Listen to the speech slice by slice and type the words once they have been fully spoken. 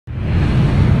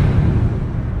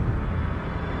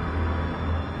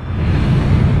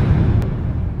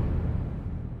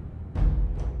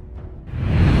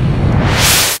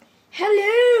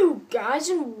guys,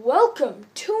 and welcome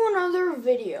to another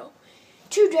video.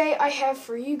 Today I have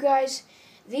for you guys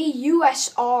the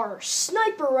USR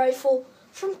sniper rifle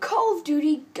from Call of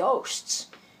Duty Ghosts.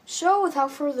 So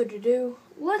without further ado,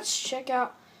 let's check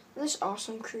out this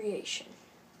awesome creation.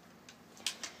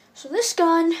 So this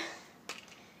gun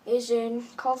is in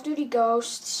Call of Duty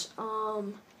Ghosts.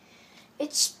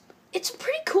 It's a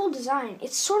pretty cool design.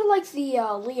 It's sort of like the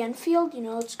Lee Enfield, you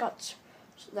know, it's got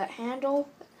that handle.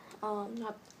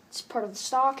 It's part of the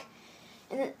stock,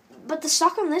 but the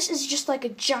stock on this is just like a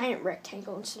giant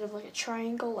rectangle instead of like a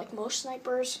triangle like most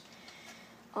snipers.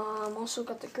 Also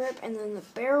got the grip and then the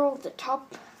barrel at the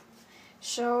top.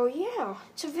 So yeah,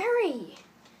 it's a very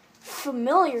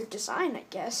familiar design, I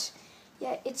guess.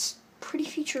 Yeah, it's pretty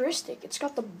futuristic. It's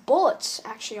got the bullets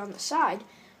actually on the side,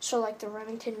 so like the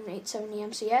Remington 870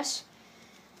 MCS.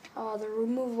 The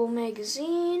removable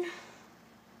magazine.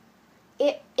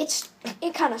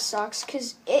 It kind of sucks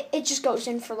because it just goes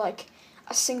in for like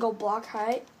a single block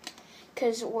height,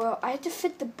 because well, I had to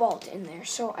fit the bolt in there,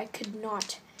 so I could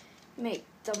not make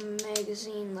the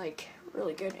magazine like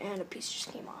really good, and a piece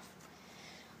just came off.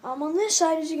 On this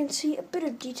side, as you can see, a bit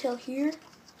of detail here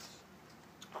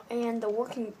and the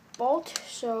working bolt.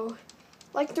 So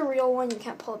like the real one, you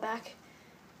can't pull it back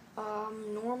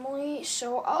normally,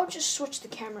 so I'll just switch the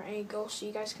camera angle so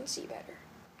you guys can see better.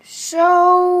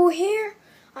 So here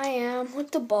I am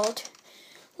with the bolt.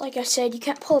 Like I said, you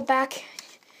can't pull it back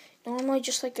normally,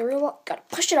 just like the real one. Gotta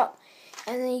push it up,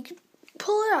 and then you can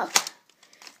pull it up.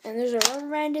 And there's a rubber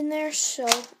band in there, so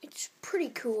it's pretty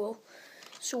cool.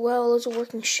 As well as a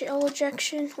working shell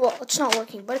ejection. Well, it's not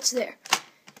working, but it's there.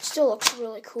 It still looks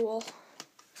really cool.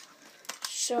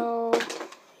 So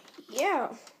yeah,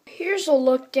 here's a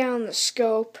look down the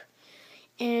scope,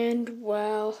 and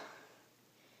well,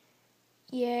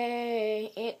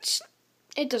 yay,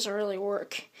 it doesn't really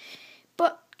work.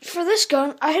 But for this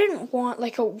gun, I didn't want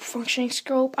like a functioning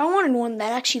scope. I wanted one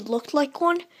that actually looked like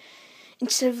one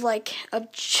instead of like a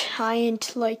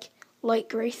giant like light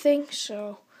gray thing.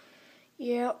 So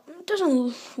yeah, it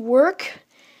doesn't work,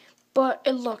 but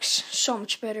it looks so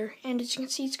much better. And as you can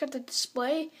see, it's got the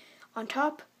display on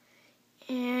top.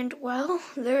 And well,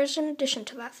 there's an addition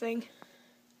to that thing.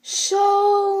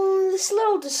 So this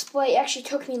little display actually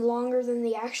took me longer than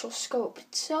the actual scope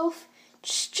itself,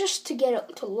 just to get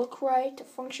it to look right, to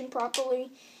function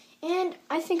properly, and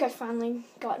I think I finally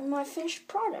gotten my finished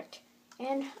product,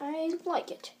 and I like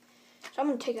it. So I'm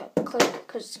going to take out the clip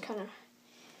because it's kind of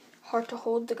hard to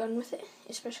hold the gun with it,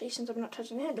 especially since I'm not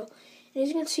touching the handle. And as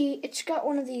you can see, it's got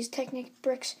one of these Technic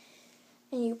bricks,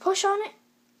 and you push on it,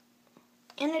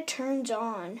 and it turns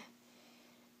on.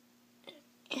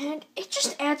 And it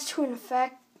just adds an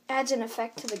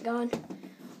effect to the gun.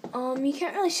 You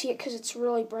can't really see it because it's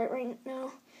really bright right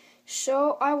now.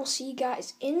 So I will see you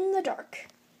guys in the dark.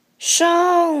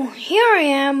 So here I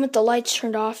am with the lights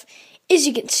turned off. As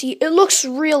you can see, it looks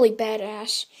really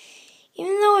badass.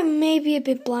 Even though it may be a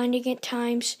bit blinding at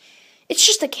times, it's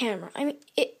just a camera. I mean,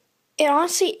 it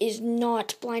honestly is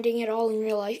not blinding at all in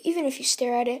real life, even if you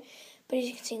stare at it. But as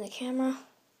you can see in the camera,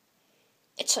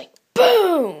 it's like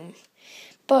boom.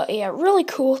 But yeah, really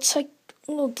cool. It's like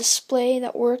a little display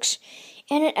that works,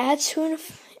 and it adds an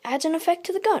effect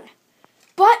to the gun.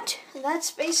 But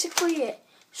that's basically it.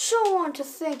 So I want to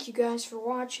thank you guys for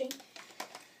watching,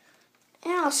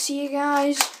 and I'll see you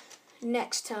guys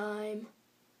next time.